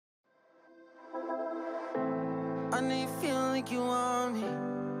I know you feel like you want me,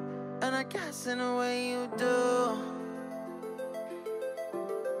 and I guess in a way you do.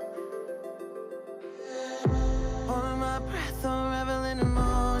 Holding my breath, unraveling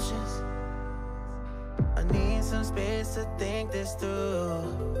emotions. I need some space to think this through.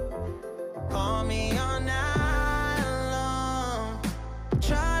 Call me all night long.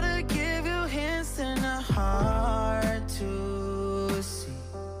 Try to give you hints and a hard to see.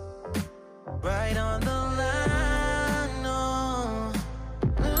 Right on the line, no.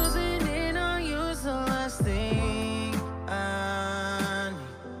 Losing it on you's the last thing I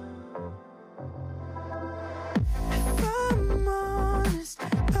need. If I'm honest,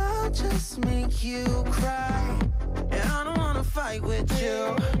 I'll just make you cry. And I don't wanna fight with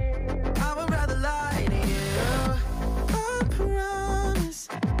you. I would rather lie to you. I promise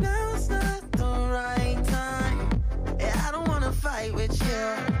now's not the right time. Yeah, I don't wanna fight with you.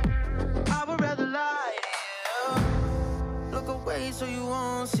 I would rather lie to you. Look away so you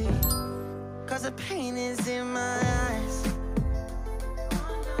won't see, cause the pain is in my eyes.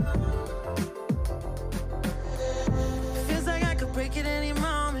 Feels like I could break it any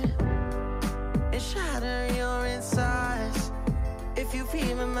moment and shatter your insides. If you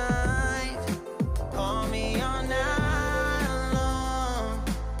feel my mind, call me all night long.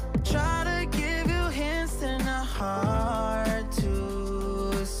 Try to give you hints and a hard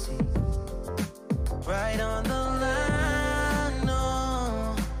to see. Right on the line,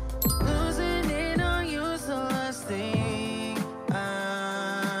 no. Losing it on you's the last thing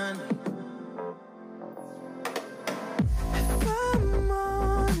I need. If I'm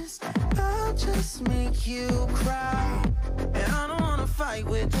honest, I'll just make you cry. And I don't wanna fight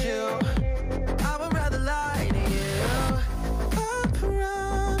with you. I would rather lie to you. I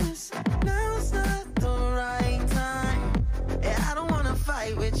promise now's not the right time. Yeah, I don't wanna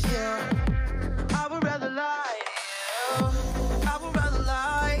fight with you. I would rather lie to you. I would rather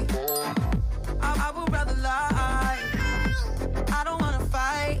lie. I would rather lie. I don't wanna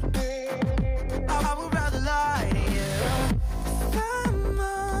fight. I would rather lie to you. If I'm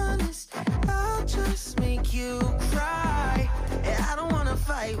honest, I'll just make you cry. Yeah, I don't wanna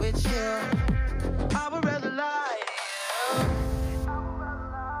fight with you. I would rather lie to you.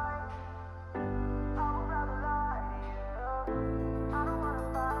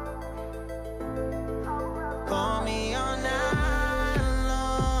 Call me all night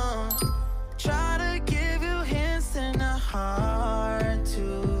long. Try to give you hints and a hard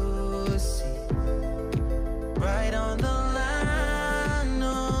to see. Right on the line,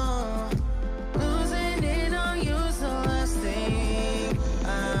 no. Losing it on you's the last thing I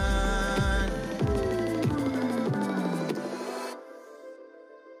need.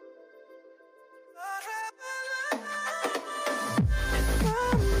 If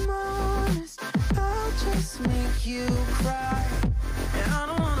I'm honest, I'll just make you cry. And I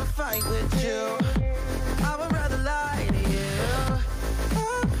don't wanna fight with you. I would rather lie to you.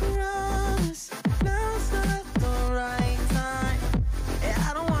 I promise now's not the right time. Yeah,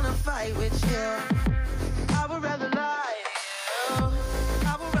 I don't wanna fight with you. I would rather lie to you. I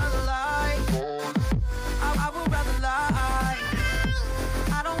would rather lie. I would rather lie.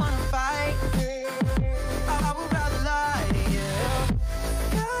 I don't wanna fight. I would rather lie to you.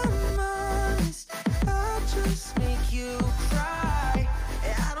 I'm honest, I'll just make you cry.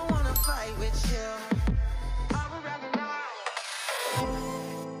 Yeah, I don't wanna fight with you. I would rather lie.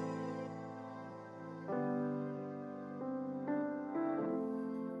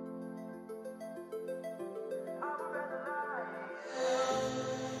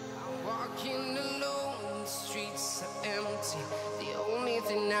 I'm walking alone, the streets are empty. The only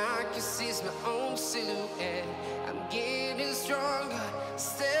thing I can see is my own silhouette. I'm getting stronger,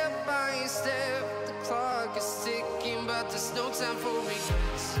 step by step. The clock is ticking, but there's no time for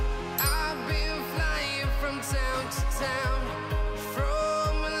regrets. I've been flying from town to town,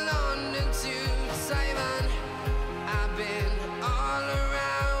 from London to Taiwan. I've been all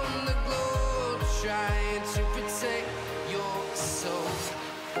around the globe, trying to protect your soul.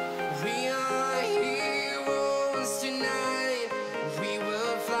 We are heroes tonight. We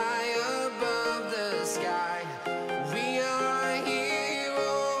will fly above the sky. We are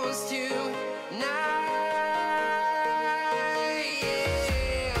heroes tonight.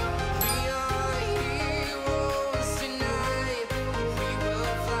 Yeah. We are heroes tonight.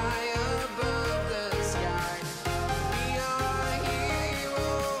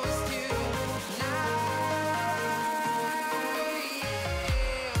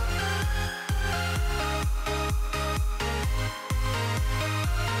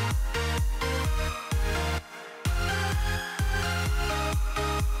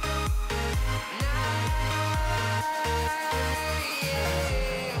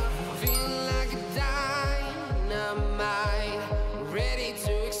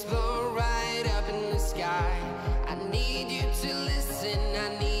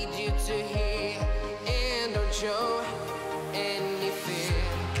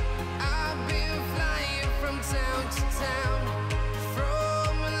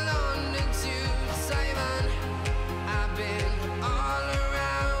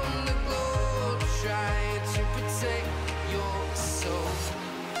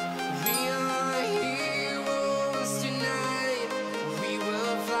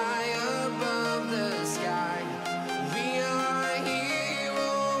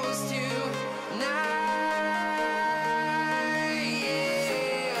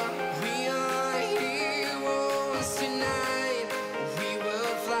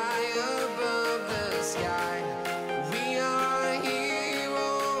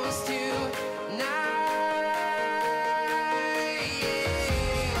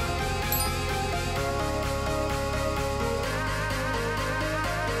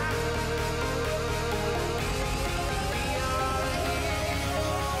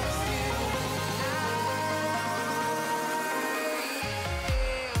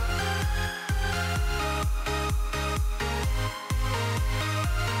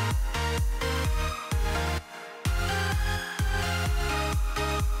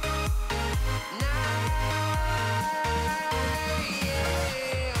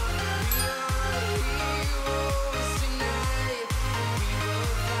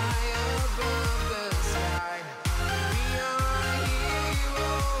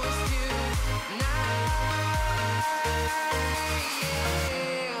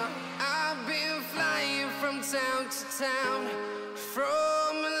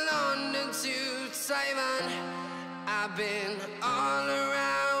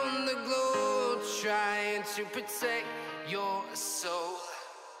 trying to protect your soul.